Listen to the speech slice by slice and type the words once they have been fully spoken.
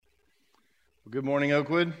Good morning,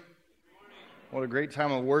 Oakwood. What a great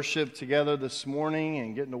time of worship together this morning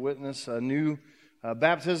and getting to witness a new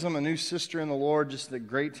baptism, a new sister in the Lord. Just a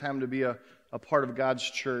great time to be a part of God's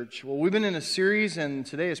church. Well, we've been in a series, and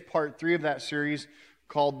today is part 3 of that series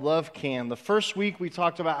called Love Can. The first week we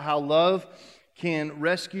talked about how love can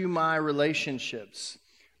rescue my relationships.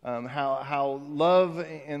 How love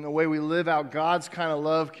and the way we live out God's kind of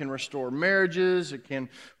love can restore marriages. It can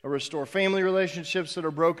restore family relationships that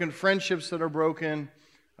are broken, friendships that are broken.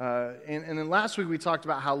 And then last week we talked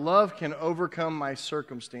about how love can overcome my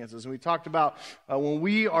circumstances. And we talked about when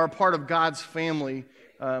we are part of God's family,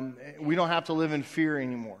 we don't have to live in fear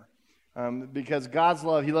anymore. Because God's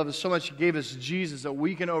love, He loved us so much, He gave us Jesus that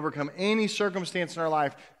we can overcome any circumstance in our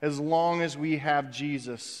life as long as we have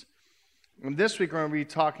Jesus. And this week we're going to be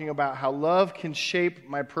talking about how love can shape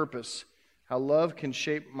my purpose. How love can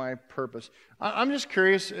shape my purpose. I'm just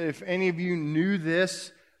curious if any of you knew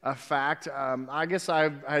this fact. I guess I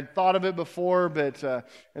had thought of it before, but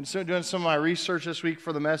and so doing some of my research this week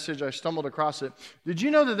for the message, I stumbled across it. Did you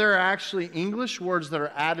know that there are actually English words that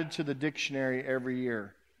are added to the dictionary every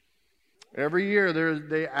year? Every year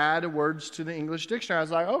they add words to the English dictionary. I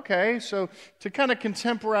was like, okay, so to kind of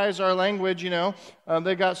contemporize our language,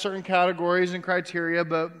 they got certain categories and criteria,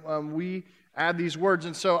 but we add these words.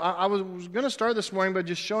 And so I was going to start this morning by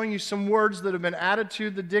just showing you some words that have been added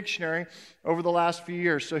to the dictionary over the last few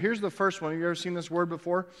years. So here's the first one. Have you ever seen this word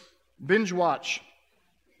before? Binge watch.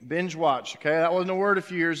 Binge watch, okay? That wasn't a word a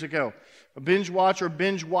few years ago. A binge watch or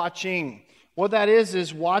binge watching. What that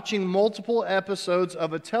is watching multiple episodes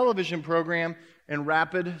of a television program in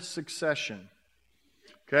rapid succession.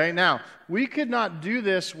 Okay, now, we could not do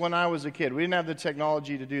this when I was a kid. We didn't have the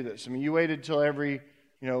technology to do this. I mean, you waited till every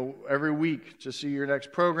week to see your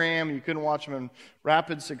next program. You couldn't watch them in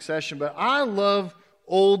rapid succession. But I love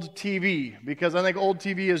old TV because I think old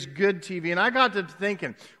TV is good TV. And I got to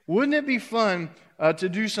thinking, wouldn't it be fun to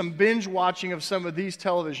do some binge watching of some of these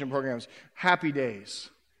television programs? Happy Days.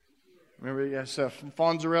 Remember, yes,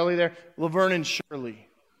 Fonzarelli there. Laverne and Shirley.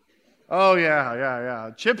 Oh,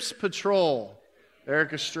 yeah. Chips Patrol.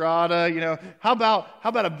 Eric Estrada, How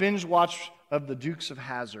about a binge watch of the Dukes of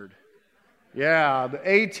Hazzard? Yeah, the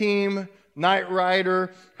A-Team, Knight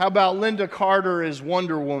Rider. How about Linda Carter as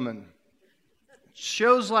Wonder Woman?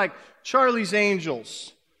 Shows like Charlie's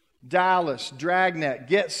Angels, Dallas, Dragnet,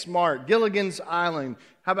 Get Smart, Gilligan's Island.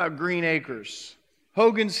 How about Green Acres?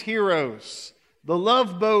 Hogan's Heroes. The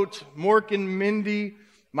Love Boat, Mork and Mindy,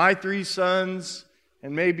 My Three Sons,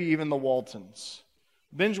 and maybe even the Waltons.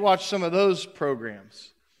 Binge watch some of those programs.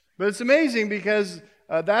 But it's amazing because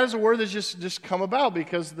that is a word that's just come about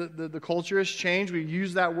because the culture has changed. We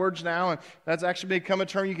use that word now, and that's actually become a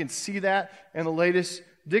term. You can see that in the latest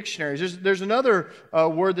dictionaries. There's another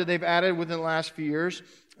word that they've added within the last few years.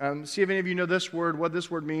 See if any of you know this word, what this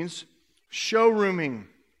word means. Showrooming.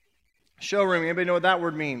 Showrooming. Anybody know what that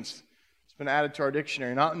word means? Been added to our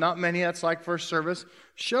dictionary. Not many, that's like first service.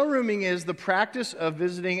 Showrooming is the practice of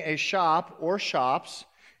visiting a shop or shops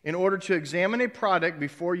in order to examine a product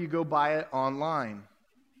before you go buy it online.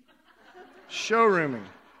 Showrooming.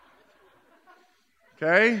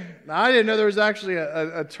 Okay? Now, I didn't know there was actually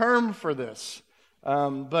a term for this.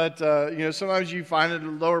 But sometimes you find it at a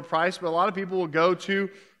lower price, but a lot of people will go to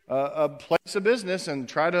a place of business and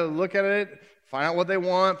try to look at it, find out what they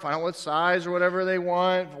want, find out what size or whatever they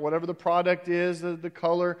want, whatever the product is, the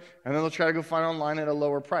color, and then they'll try to go find it online at a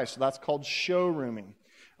lower price. So that's called showrooming.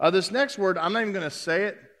 This next word, I'm not even going to say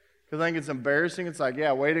it because I think it's embarrassing. It's like,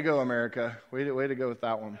 yeah, way to go, America. Way to go with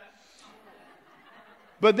that one.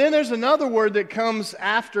 But then there's another word that comes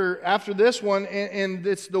after this one, and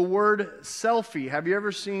it's the word selfie. Have you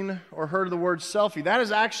ever seen or heard of the word selfie? That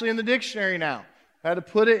is actually in the dictionary now. I had to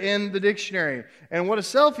put it in the dictionary. And what a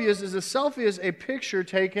selfie is a picture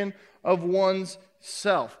taken of one's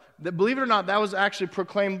self. Believe it or not, that was actually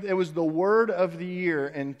proclaimed, it was the word of the year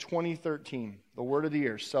in 2013. The word of the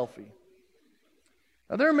year, selfie.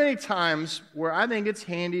 Now, there are many times where I think it's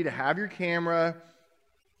handy to have your camera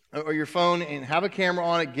or your phone and have a camera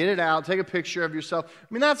on it, get it out, take a picture of yourself.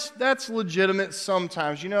 I mean, that's legitimate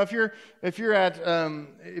sometimes. If you're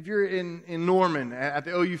in Norman at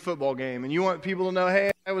the OU football game and you want people to know,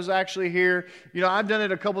 hey, I was actually here. I've done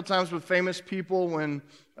it a couple times with famous people when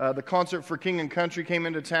the concert for King and Country came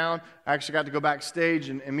into town. I actually got to go backstage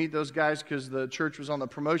and meet those guys because the church was on the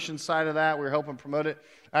promotion side of that. We were helping promote it.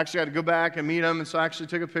 I actually had to go back and meet them, and so I actually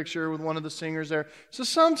took a picture with one of the singers there. So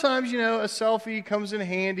sometimes, a selfie comes in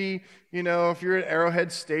handy. If you're at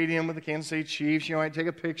Arrowhead Stadium with the Kansas City Chiefs, you might take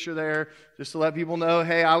a picture there just to let people know,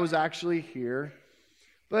 hey, I was actually here.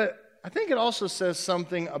 But I think it also says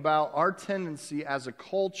something about our tendency as a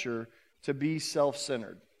culture to be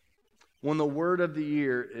self-centered when the word of the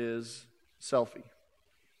year is selfie.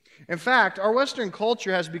 In fact, our Western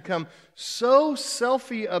culture has become so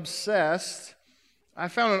selfie-obsessed. I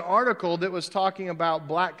found an article that was talking about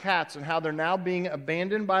black cats and how they're now being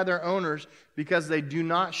abandoned by their owners because they do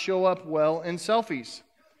not show up well in selfies.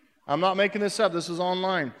 I'm not making this up. This is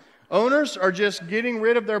online. Owners are just getting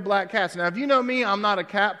rid of their black cats. Now, if you know me, I'm not a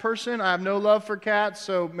cat person. I have no love for cats,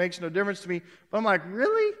 so it makes no difference to me. But I'm like,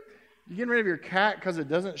 really? You're getting rid of your cat because it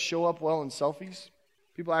doesn't show up well in selfies?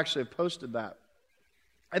 People actually have posted that.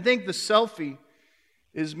 I think the selfie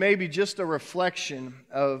is maybe just a reflection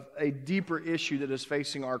of a deeper issue that is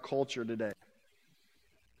facing our culture today.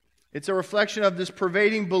 It's a reflection of this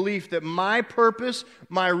pervading belief that my purpose,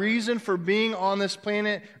 my reason for being on this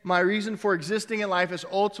planet, my reason for existing in life is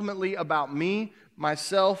ultimately about me,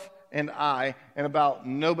 myself, and I, and about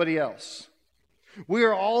nobody else. We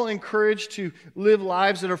are all encouraged to live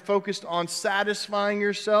lives that are focused on satisfying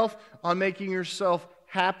yourself, on making yourself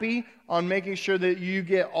happy, on making sure that you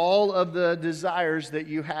get all of the desires that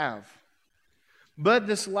you have. But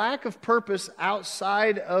this lack of purpose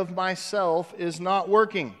outside of myself is not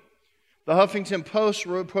working. The Huffington Post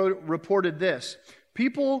reported this: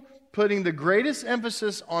 people putting the greatest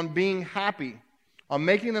emphasis on being happy, on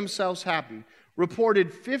making themselves happy,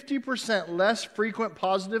 reported 50% less frequent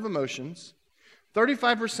positive emotions,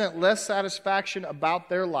 35% less satisfaction about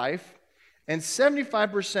their life, and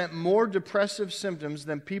 75% more depressive symptoms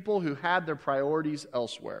than people who had their priorities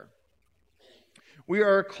elsewhere. We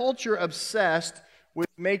are a culture obsessed with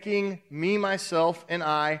making me, myself, and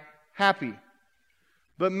I happy.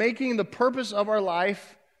 But making the purpose of our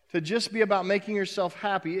life to just be about making yourself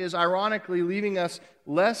happy is ironically leaving us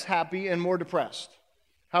less happy and more depressed.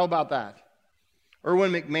 How about that?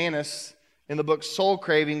 Erwin McManus, in the book Soul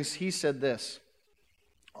Cravings, he said this: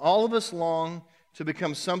 all of us long to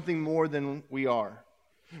become something more than we are.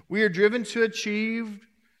 We are driven to achieve,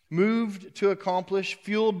 moved to accomplish,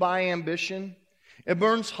 fueled by ambition. It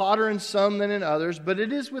burns hotter in some than in others, but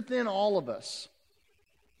it is within all of us.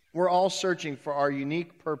 We're all searching for our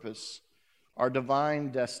unique purpose, our divine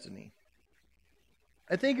destiny.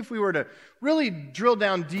 I think if we were to really drill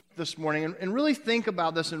down deep this morning and really think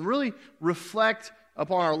about this and really reflect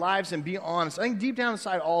upon our lives and be honest, I think deep down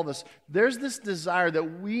inside all of us, there's this desire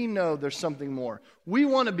that we know there's something more. We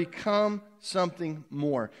want to become something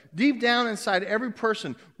more. Deep down inside every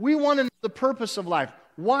person, we want to know the purpose of life.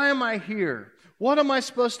 Why am I here? What am I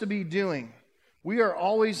supposed to be doing? We are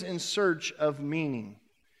always in search of meaning.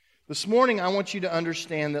 This morning, I want you to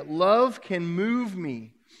understand that love can move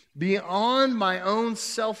me beyond my own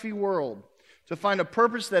selfie world to find a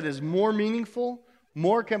purpose that is more meaningful,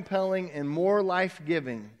 more compelling, and more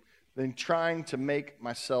life-giving than trying to make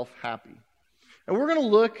myself happy. And we're going to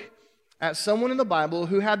look at someone in the Bible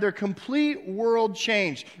who had their complete world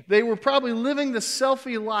changed. They were probably living the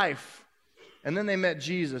selfie life, and then they met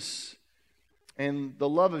Jesus, and the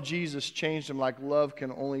love of Jesus changed them like love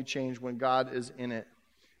can only change when God is in it.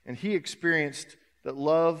 And he experienced that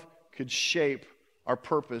love could shape our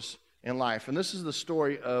purpose in life. And this is the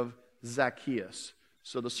story of Zacchaeus.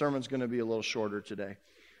 So the sermon's going to be a little shorter today.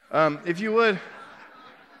 If you would,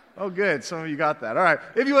 oh good, some of you got that. All right,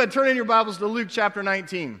 if you would, turn in your Bibles to Luke chapter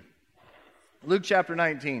 19. Luke chapter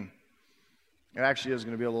 19. It actually is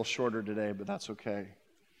going to be a little shorter today, but that's okay.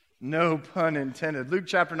 No pun intended. Luke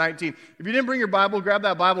chapter 19. If you didn't bring your Bible, grab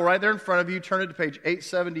that Bible right there in front of you. Turn it to page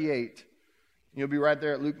 878. You'll be right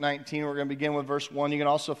there at Luke 19. We're going to begin with verse 1. You can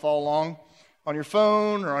also follow along on your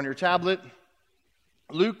phone or on your tablet.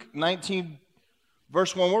 Luke 19,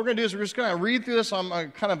 verse 1. What we're going to do is we're just going to read through this. I'm going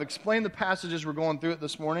to kind of explain the passages we're going through it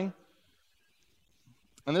this morning.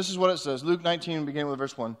 And this is what it says. Luke 19, beginning with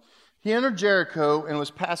verse 1. He entered Jericho and was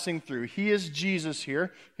passing through. He is Jesus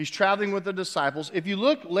here. He's traveling with the disciples. If you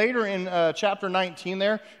look later in chapter 19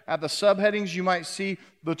 there, at the subheadings, you might see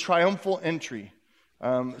the triumphal entry.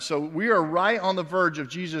 So we are right on the verge of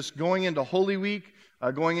Jesus going into Holy Week,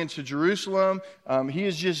 going into Jerusalem. He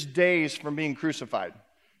is just days from being crucified.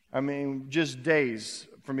 I mean, just days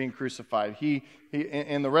from being crucified. He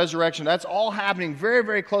in the resurrection, that's all happening very,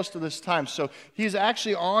 very close to this time. So he's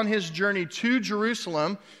actually on his journey to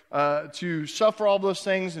Jerusalem to suffer all those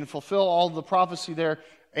things and fulfill all the prophecy there.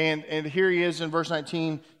 And here he is in verse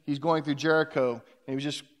 19. He's going through Jericho, and he was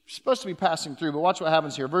just supposed to be passing through, but watch what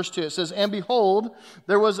happens here. Verse 2, it says, and behold,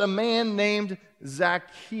 there was a man named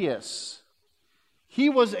Zacchaeus. He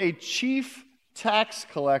was a chief tax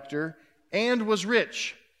collector and was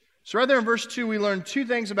rich. So right there in verse 2, we learn two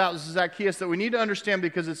things about Zacchaeus that we need to understand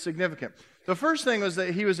because it's significant. The first thing was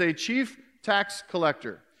that he was a chief tax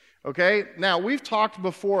collector. Okay? Now, we've talked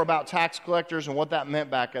before about tax collectors and what that meant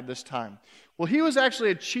back at this time. Well, he was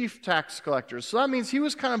actually a chief tax collector. So that means he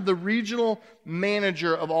was kind of the regional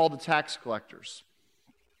manager of all the tax collectors.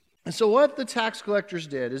 And so what the tax collectors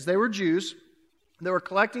did is they were Jews. They were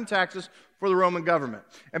collecting taxes for the Roman government.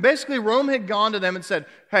 And basically, Rome had gone to them and said,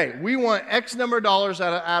 hey, we want X number of dollars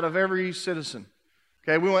out of every citizen.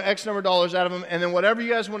 Okay, we want X number of dollars out of them, and then whatever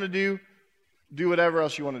you guys want to do whatever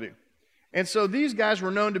else you want to do. And so these guys were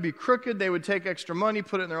known to be crooked. They would take extra money,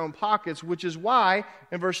 put it in their own pockets, which is why,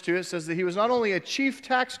 in verse 2, it says that he was not only a chief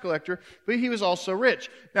tax collector, but he was also rich.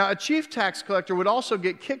 Now, a chief tax collector would also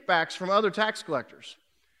get kickbacks from other tax collectors.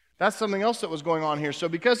 That's something else that was going on here. So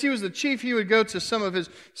because he was the chief, he would go to some of his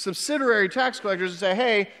subsidiary tax collectors and say,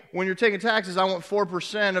 hey, when you're taking taxes, I want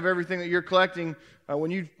 4% of everything that you're collecting. When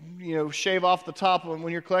you shave off the top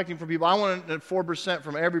when you're collecting from people, I want 4%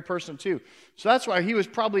 from every person too. So that's why he was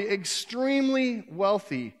probably extremely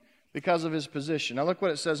wealthy because of his position. Now look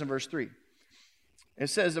what it says in verse 3. It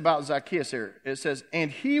says about Zacchaeus here. It says,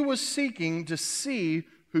 and he was seeking to see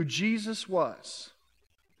who Jesus was.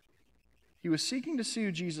 He was seeking to see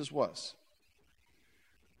who Jesus was.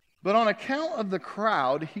 But on account of the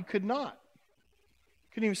crowd, he couldn't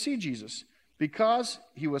even see Jesus because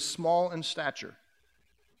he was small in stature.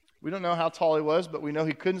 We don't know how tall he was, but we know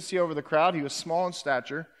he couldn't see over the crowd. He was small in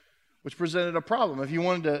stature, which presented a problem. If you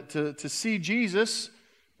wanted to see Jesus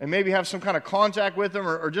and maybe have some kind of contact with him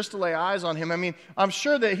or just to lay eyes on him, I mean, I'm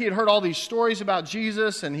sure that he had heard all these stories about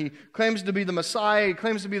Jesus, and he claims to be the Messiah. He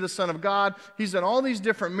claims to be the Son of God. He's done all these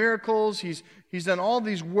different miracles. He's done all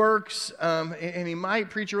these works, and he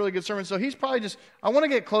might preach a really good sermon. So he's probably just, I want to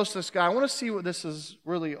get close to this guy. I want to see what this is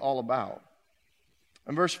really all about.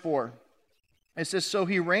 In verse 4, it says, so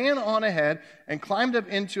he ran on ahead and climbed up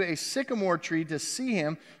into a sycamore tree to see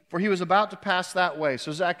him, for he was about to pass that way.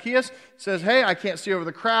 So Zacchaeus says, hey, I can't see over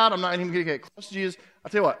the crowd. I'm not even going to get close to Jesus. I'll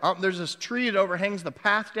tell you what, there's this tree that overhangs the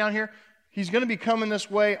path down here. He's going to be coming this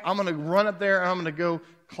way. I'm going to run up there, and I'm going to go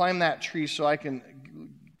climb that tree so I can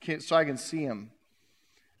see him.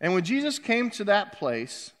 And when Jesus came to that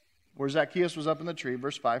place where Zacchaeus was up in the tree,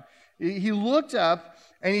 verse 5, he looked up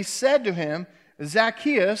and he said to him,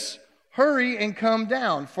 Zacchaeus, hurry and come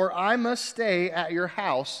down, for I must stay at your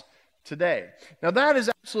house today. Now that is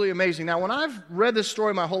absolutely amazing. Now when I've read this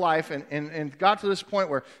story my whole life and got to this point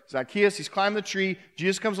where Zacchaeus, he's climbed the tree,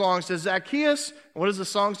 Jesus comes along and says, Zacchaeus, what does the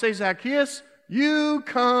song say? Zacchaeus, you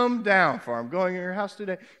come down, for I'm going to your house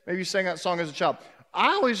today. Maybe you sang that song as a child. I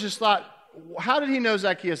always just thought, how did he know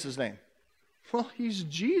Zacchaeus' name? Well, he's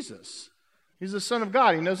Jesus. He's the Son of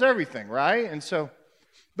God. He knows everything, right? And so,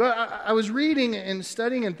 but I was reading and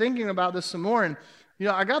studying and thinking about this some more, and,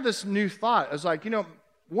 I got this new thought. I was like,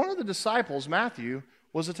 one of the disciples, Matthew,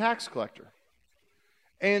 was a tax collector.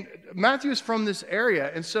 And Matthew is from this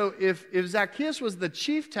area, and so if Zacchaeus was the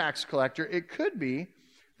chief tax collector, it could be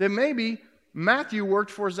that maybe Matthew worked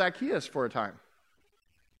for Zacchaeus for a time.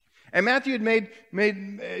 And Matthew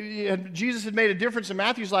Jesus had made a difference in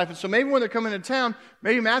Matthew's life. And so maybe when they're coming into town,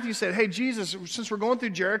 maybe Matthew said, hey, Jesus, since we're going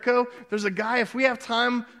through Jericho, there's a guy, if we have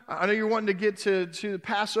time, I know you're wanting to get to the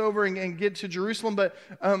Passover and get to Jerusalem, but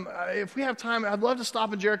if we have time, I'd love to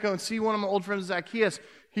stop in Jericho and see one of my old friends, Zacchaeus.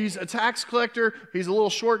 He's a tax collector. He's a little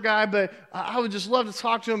short guy, but I would just love to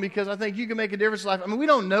talk to him because I think you can make a difference in life. I mean, we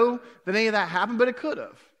don't know that any of that happened, but it could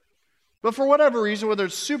have. But for whatever reason, whether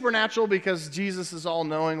it's supernatural because Jesus is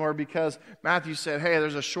all-knowing or because Matthew said, hey,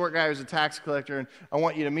 there's a short guy who's a tax collector and I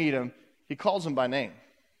want you to meet him, he calls him by name.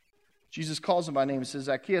 Jesus calls him by name and says,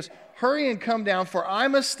 Zacchaeus, hurry and come down, for I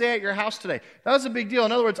must stay at your house today. That was a big deal.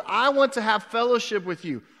 In other words, I want to have fellowship with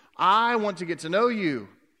you. I want to get to know you.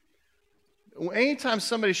 Anytime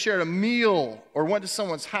somebody shared a meal or went to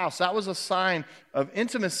someone's house, that was a sign of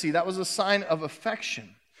intimacy. That was a sign of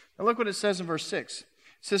affection. Now look what it says in verse 6.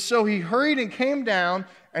 It says, so he hurried and came down,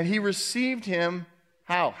 and he received him.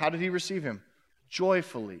 How? How did he receive him?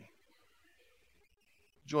 Joyfully.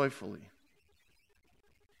 Joyfully.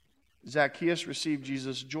 Zacchaeus received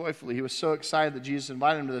Jesus joyfully. He was so excited that Jesus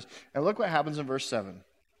invited him to this. And look what happens in verse 7.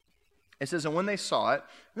 It says, and when they saw it,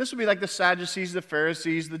 and this would be like the Sadducees, the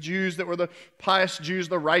Pharisees, the Jews that were the pious Jews,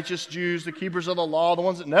 the righteous Jews, the keepers of the law, the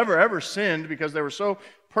ones that never ever sinned because they were so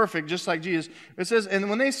perfect, just like Jesus. It says, and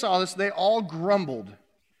when they saw this, they all grumbled.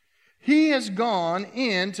 He has gone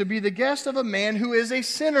in to be the guest of a man who is a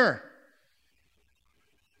sinner.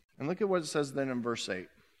 And look at what it says then in verse 8.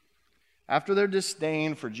 After their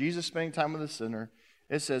disdain for Jesus spending time with a sinner,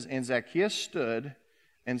 it says, and Zacchaeus stood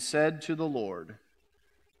and said to the Lord,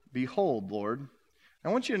 behold, Lord. I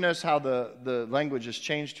want you to notice how the language has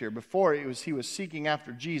changed here. Before he was seeking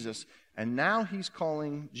after Jesus, and now he's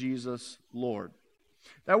calling Jesus Lord.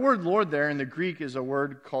 That word Lord there in the Greek is a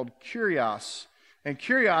word called kurios. And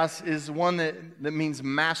kurios is one that means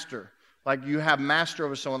master. Like you have master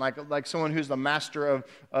over someone, like someone who's the master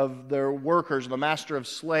of their workers, the master of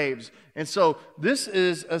slaves. And so this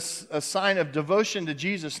is a sign of devotion to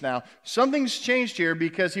Jesus now. Something's changed here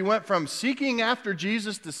because he went from seeking after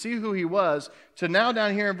Jesus to see who he was to now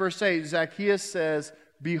down here in verse 8, Zacchaeus says,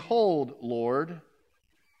 "Behold, Lord."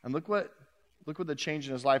 And look what the change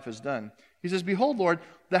in his life has done. He says, "Behold, Lord,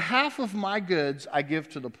 the half of my goods I give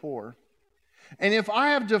to the poor. And if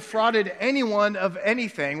I have defrauded anyone of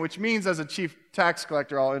anything," which means as a chief tax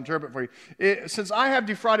collector, I'll interpret for you, "since I have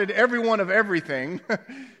defrauded everyone of everything,"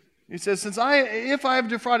 he says, if I have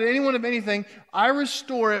defrauded anyone of anything, I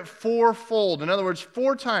restore it fourfold. In other words,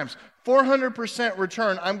 4 times, 400%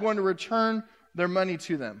 return. I'm going to return their money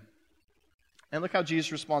to them. And look how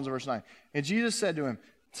Jesus responds in verse 9. "And Jesus said to him,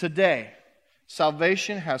 today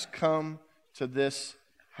salvation has come to this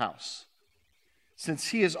house, since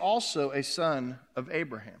he is also a son of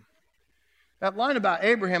Abraham." That line about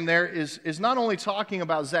Abraham there is not only talking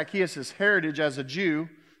about Zacchaeus' heritage as a Jew,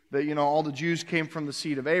 that, all the Jews came from the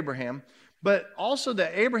seed of Abraham, but also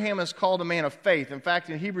that Abraham is called a man of faith. In fact,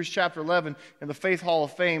 in Hebrews chapter 11, in the Faith Hall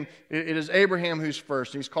of Fame, it is Abraham who's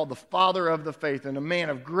first. He's called the father of the faith and a man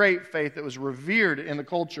of great faith that was revered in the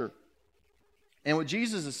culture. And what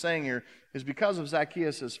Jesus is saying here is because of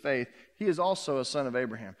Zacchaeus' faith, he is also a son of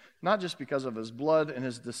Abraham. Not just because of his blood and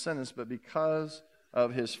his descendants, but because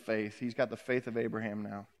of his faith. He's got the faith of Abraham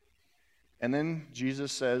now. And then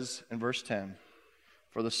Jesus says in verse 10,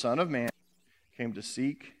 "For the Son of Man came to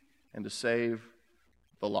seek and to save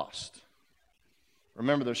the lost."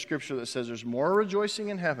 Remember, there's scripture that says there's more rejoicing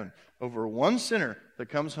in heaven over one sinner that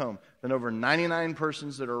comes home than over 99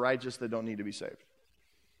 persons that are righteous that don't need to be saved.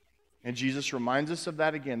 And Jesus reminds us of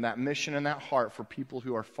that again, that mission and that heart for people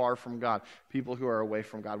who are far from God, people who are away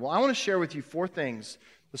from God. Well, I want to share with you 4 things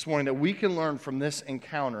this morning that we can learn from this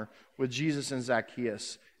encounter with Jesus and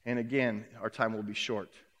Zacchaeus. And again, our time will be short.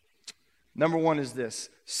 Number 1 is this: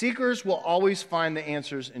 seekers will always find the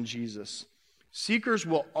answers in Jesus. Seekers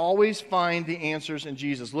will always find the answers in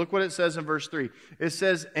Jesus. Look what it says in verse 3. It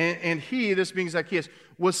says, and he, this being Zacchaeus,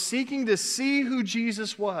 was seeking to see who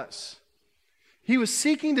Jesus was. He was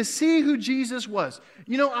seeking to see who Jesus was.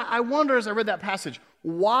 I wonder as I read that passage,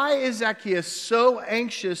 why is Zacchaeus so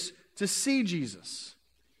anxious to see Jesus?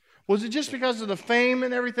 Was it just because of the fame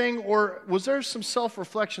and everything, or was there some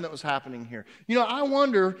self-reflection that was happening here? I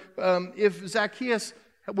wonder if Zacchaeus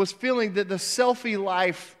was feeling that the selfie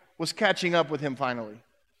life was catching up with him finally.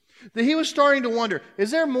 That he was starting to wonder,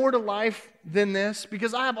 is there more to life than this?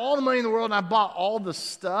 Because I have all the money in the world and I bought all the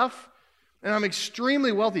stuff, and I'm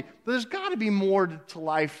extremely wealthy, but there's got to be more to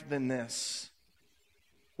life than this.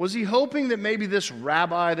 Was he hoping that maybe this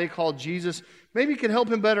rabbi they called Jesus maybe could help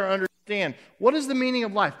him better understand what is the meaning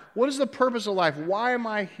of life? What is the purpose of life? Why am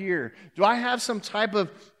I here? Do I have some type of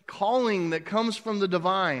calling that comes from the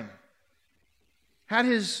divine? Had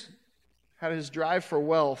his drive for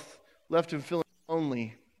wealth left him feeling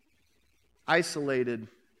lonely, isolated,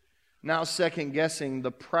 now second-guessing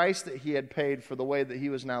the price that he had paid for the way that he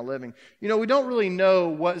was now living? We don't really know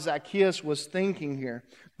what Zacchaeus was thinking here,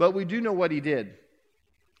 but we do know what he did.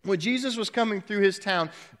 When Jesus was coming through his town,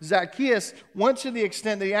 Zacchaeus went to the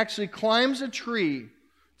extent that he actually climbs a tree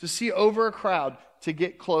to see over a crowd to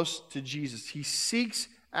get close to Jesus. He seeks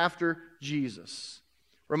after Jesus.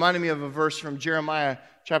 Reminded me of a verse from Jeremiah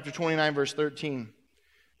chapter 29, verse 13.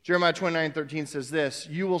 Jeremiah 29:13 says this: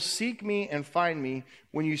 "You will seek me and find me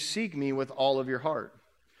when you seek me with all of your heart."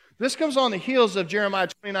 This comes on the heels of Jeremiah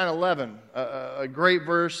 29:11, a great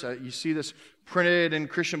verse. You see this printed in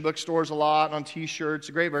Christian bookstores a lot, on T-shirts,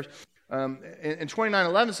 a great verse. In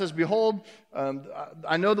 29:11 says, "Behold,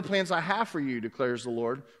 I know the plans I have for you, declares the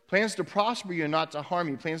Lord, plans to prosper you and not to harm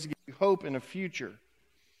you, plans to give you hope in a future."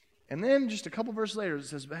 And then just a couple verses later it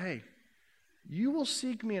says, "But hey, you will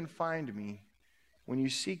seek me and find me when you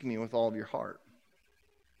seek me with all of your heart."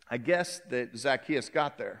 I guess that Zacchaeus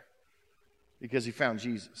got there because he found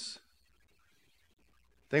Jesus.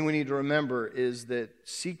 The thing we need to remember is that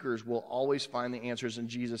seekers will always find the answers in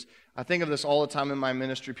Jesus. I think of this all the time in my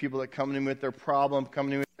ministry. People that come to me with their problem, come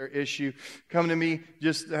to me with their issue, come to me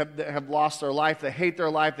just have lost their life. They hate their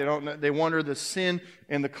life. They wonder the sin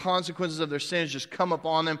and the consequences of their sins just come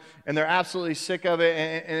upon them, and they're absolutely sick of it.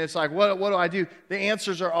 And it's like, what do I do? The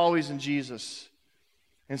answers are always in Jesus.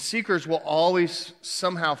 And seekers will always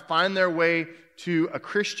somehow find their way to a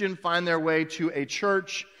Christian, find their way to a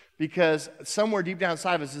church, because somewhere deep down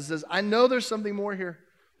inside of us it says, I know there's something more here.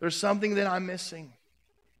 There's something that I'm missing.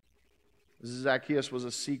 Zacchaeus was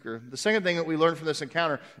a seeker. The second thing that we learn from this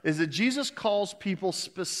encounter is that Jesus calls people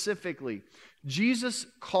specifically. Jesus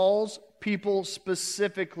calls people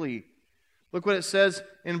specifically. Look what it says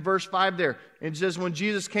in verse 5 there. It says, when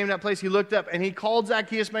Jesus came to that place, he looked up and he called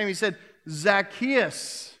Zacchaeus by name. He said,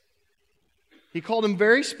 Zacchaeus. He called him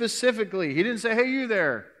very specifically. He didn't say, hey, you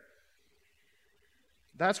there.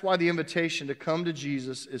 That's why the invitation to come to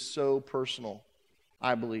Jesus is so personal,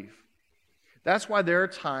 I believe. That's why there are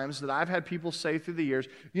times that I've had people say through the years,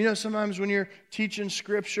 sometimes when you're teaching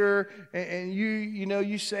Scripture and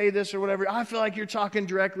you say this or whatever, I feel like you're talking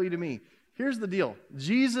directly to me. Here's the deal.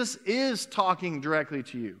 Jesus is talking directly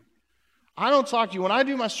to you. I don't talk to you. When I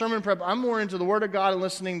do my sermon prep, I'm more into the Word of God and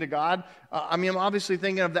listening to God. I'm obviously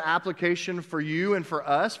thinking of the application for you and for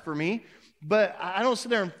us, for me. But I don't sit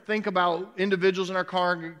there and think about individuals in our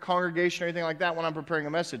congregation or anything like that when I'm preparing a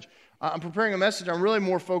message. I'm preparing a message. I'm really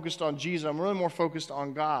more focused on Jesus. I'm really more focused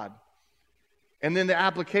on God. And then the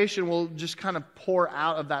application will just kind of pour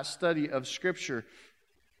out of that study of Scripture.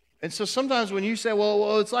 And so sometimes when you say,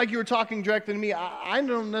 well, it's like you were talking directly to me, I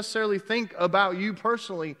don't necessarily think about you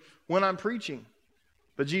personally when I'm preaching.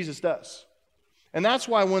 But Jesus does. And that's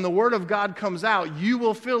why when the Word of God comes out, you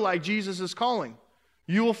will feel like Jesus is calling.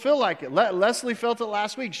 You will feel like it. Leslie felt it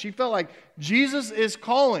last week. She felt like Jesus is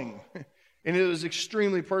calling. And it was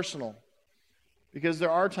extremely personal. Because there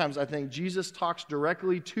are times, I think, Jesus talks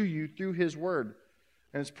directly to you through His Word.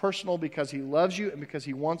 And it's personal because He loves you and because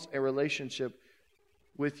He wants a relationship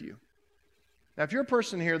with you. Now, if you're a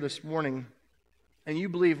person here this morning and you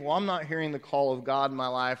believe, well, I'm not hearing the call of God in my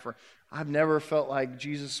life, or I've never felt like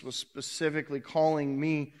Jesus was specifically calling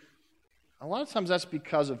me, a lot of times that's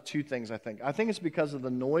because of two things, I think. I think it's because of the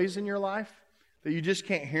noise in your life, that you just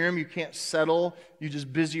can't hear Him, you can't settle, you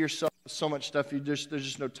just busy yourself with so much stuff, there's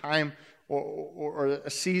just no time or a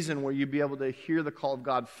season where you'd be able to hear the call of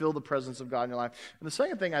God, feel the presence of God in your life. And the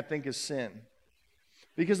second thing, I think, is sin.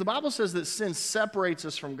 Because the Bible says that sin separates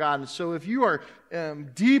us from God. And so if you are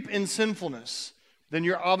deep in sinfulness, then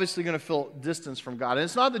you're obviously going to feel distance from God. And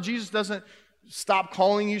it's not that Jesus doesn't stop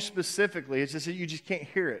calling you specifically. It's just that you just can't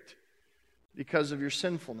hear it because of your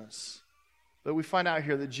sinfulness. But we find out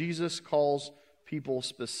here that Jesus calls people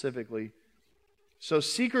specifically. So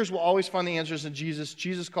seekers will always find the answers in Jesus.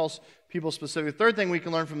 Jesus calls people specifically. The third thing we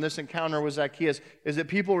can learn from this encounter with Zacchaeus is that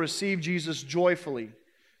people receive Jesus joyfully,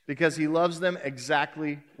 because He loves them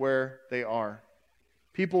exactly where they are.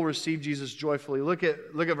 People receive Jesus joyfully. Look at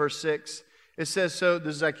verse 6. It says so,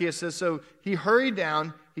 the Zacchaeus says, so he hurried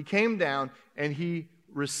down, he came down, and he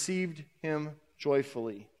received Him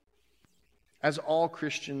joyfully. As all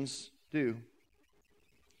Christians do.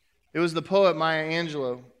 It was the poet Maya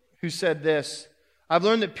Angelou who said this, I've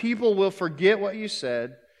learned that people will forget what you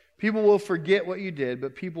said, people will forget what you did,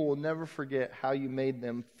 but people will never forget how you made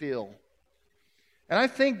them feel. And I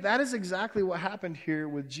think that is exactly what happened here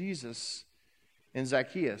with Jesus and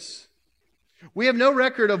Zacchaeus. We have no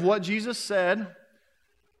record of what Jesus said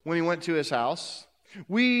when He went to his house.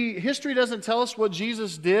 History doesn't tell us what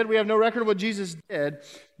Jesus did. We have no record of what Jesus did.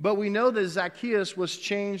 But we know that Zacchaeus was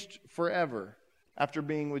changed forever after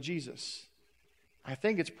being with Jesus. I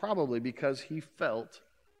think it's probably because he felt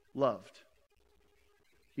loved.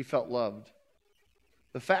 He felt loved.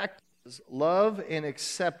 The fact is, love and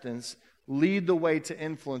acceptance lead the way to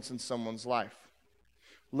influence in someone's life.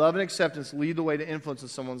 Love and acceptance lead the way to influence in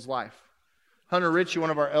someone's life. Hunter Ritchie,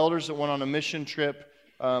 one of our elders that went on a mission trip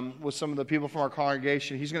with some of the people from our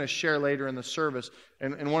congregation, he's going to share later in the service.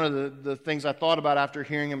 And one of the things I thought about after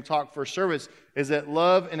hearing him talk for service is that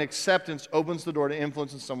love and acceptance opens the door to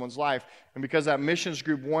influence in someone's life. And because that missions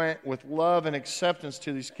group went with love and acceptance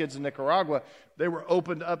to these kids in Nicaragua, they were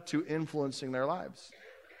opened up to influencing their lives.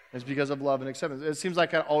 It's because of love and acceptance. It seems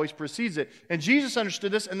like that always precedes it. And Jesus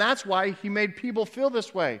understood this, and that's why He made people feel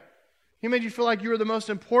this way. He made you feel like you were the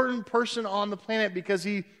most important person on the planet because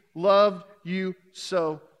He loved you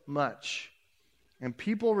so much. And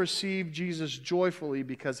people receive Jesus joyfully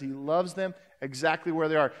because He loves them exactly where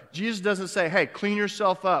they are. Jesus doesn't say, hey, clean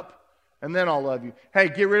yourself up, and then I'll love you. Hey,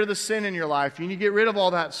 get rid of the sin in your life. You need to get rid of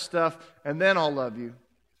all that stuff, and then I'll love you.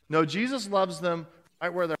 No, Jesus loves them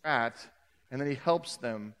right where they're at, and then He helps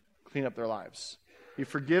them clean up their lives. He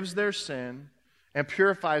forgives their sin and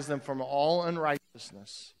purifies them from all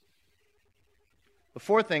unrighteousness. The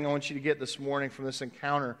fourth thing I want you to get this morning from this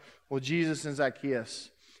encounter with Jesus and Zacchaeus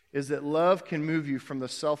is that love can move you from the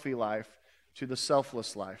selfie life to the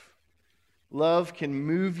selfless life. Love can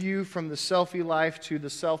move you from the selfie life to the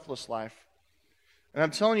selfless life. And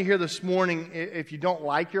I'm telling you here this morning, if you don't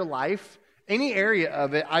like your life, any area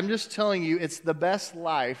of it, I'm just telling you it's the best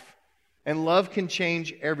life And love can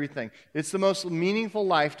change everything. It's the most meaningful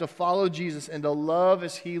life to follow Jesus and to love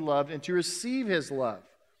as He loved and to receive His love.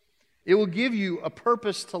 It will give you a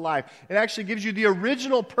purpose to life. It actually gives you the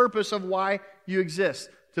original purpose of why you exist.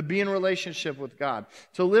 To be in relationship with God.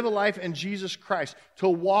 To live a life in Jesus Christ. To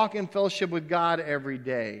walk in fellowship with God every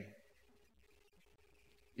day.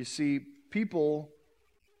 You see, people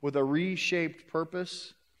with a reshaped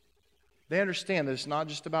purpose, they understand that it's not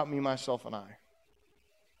just about me, myself, and I.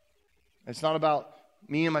 It's not about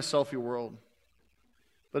me and my selfie world.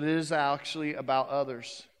 But it is actually about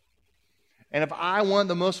others. And if I want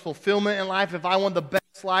the most fulfillment in life, if I want the best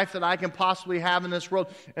life that I can possibly have in this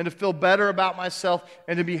world, and to feel better about myself,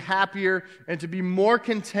 and to be happier, and to be more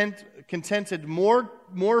contented,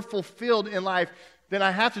 more fulfilled in life, then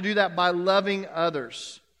I have to do that by loving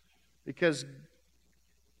others. Because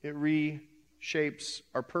it reshapes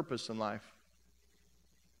our purpose in life.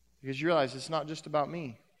 Because you realize it's not just about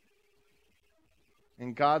me.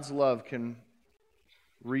 And God's love can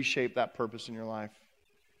reshape that purpose in your life.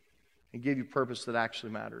 And give you purpose that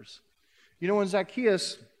actually matters. You know, when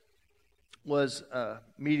Zacchaeus was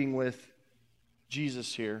meeting with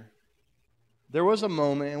Jesus here, there was a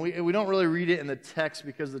moment, and we don't really read it in the text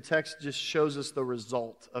because the text just shows us the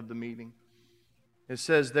result of the meeting. It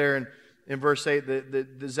says there in verse 8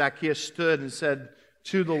 that Zacchaeus stood and said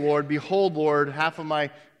to the Lord, "Behold, Lord, half of my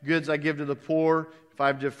goods I give to the poor. If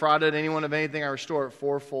I've defrauded anyone of anything, I restore it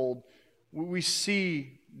fourfold." We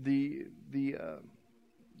see the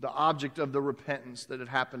object of the repentance that had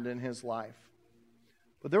happened in his life.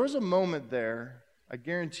 But there was a moment there, I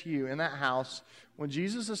guarantee you, in that house, when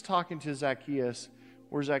Jesus is talking to Zacchaeus,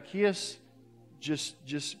 where Zacchaeus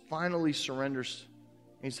just finally surrenders.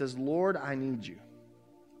 And he says, "Lord, I need you.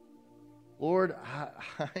 Lord,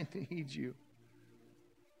 I need you."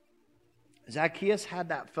 Zacchaeus had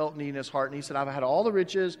that felt need in his heart, and he said, "I've had all the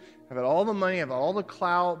riches, I've had all the money, I've had all the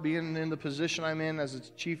clout, being in the position I'm in as a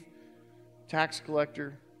chief tax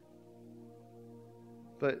collector.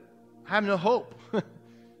 But I have no hope.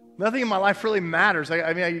 Nothing in my life really matters.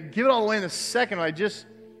 I mean, I give it all away in a second. I just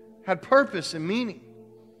had purpose and meaning."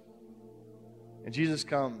 And Jesus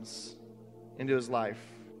comes into his life,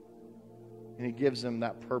 and He gives him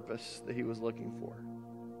that purpose that he was looking for.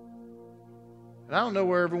 And I don't know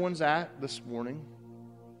where everyone's at this morning.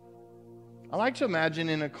 I like to imagine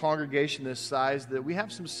in a congregation this size that we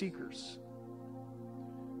have some seekers.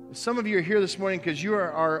 Some of you are here this morning because you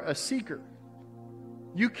are a seeker.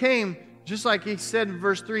 You came, just like he said in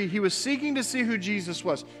verse 3, he was seeking to see who Jesus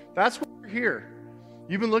was. That's why we're here.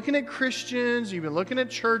 You've been looking at Christians, you've been looking at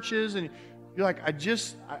churches, and you're like,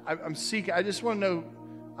 I'm seeking. I just want to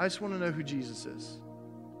know who Jesus is.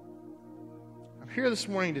 I'm here this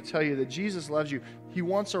morning to tell you that Jesus loves you. He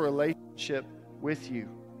wants a relationship with you.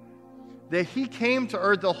 That He came to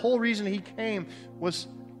earth, the whole reason He came was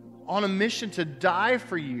on a mission to die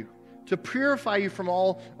for you, to purify you from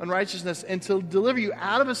all unrighteousness, and to deliver you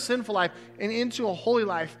out of a sinful life and into a holy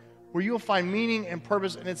life where you'll find meaning and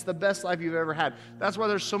purpose, and it's the best life you've ever had. That's why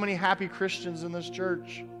there's so many happy Christians in this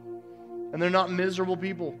church. And they're not miserable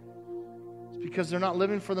people. It's because they're not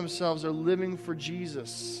living for themselves, they're living for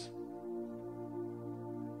Jesus.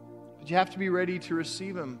 But you have to be ready to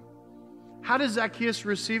receive Him. How did Zacchaeus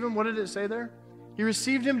receive Him? What did it say there? He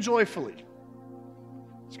received Him joyfully.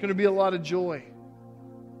 It's going to be a lot of joy.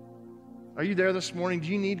 Are you there this morning? Do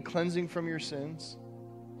you need cleansing from your sins?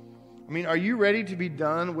 I mean, are you ready to be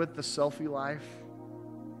done with the selfie life?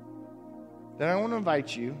 Then I want to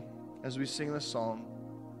invite you, as we sing this song,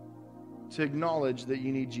 to acknowledge that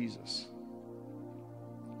you need Jesus.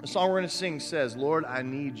 The song we're going to sing says, "Lord, I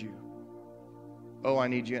need you. Oh, I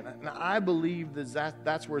need you." And I believe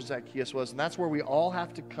that's where Zacchaeus was, and that's where we all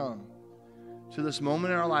have to come to this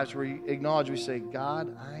moment in our lives where we acknowledge, we say,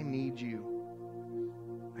 "God, I need you.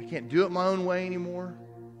 I can't do it my own way anymore.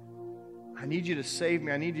 I need you to save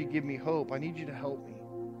me. I need you to give me hope. I need you to help me."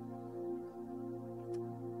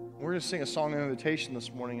 We're going to sing a song of invitation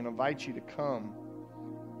this morning and invite you to come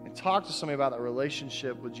and talk to somebody about that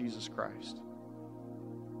relationship with Jesus Christ.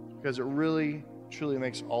 Because it really, truly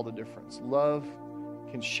makes all the difference. Love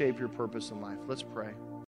can shape your purpose in life. Let's pray.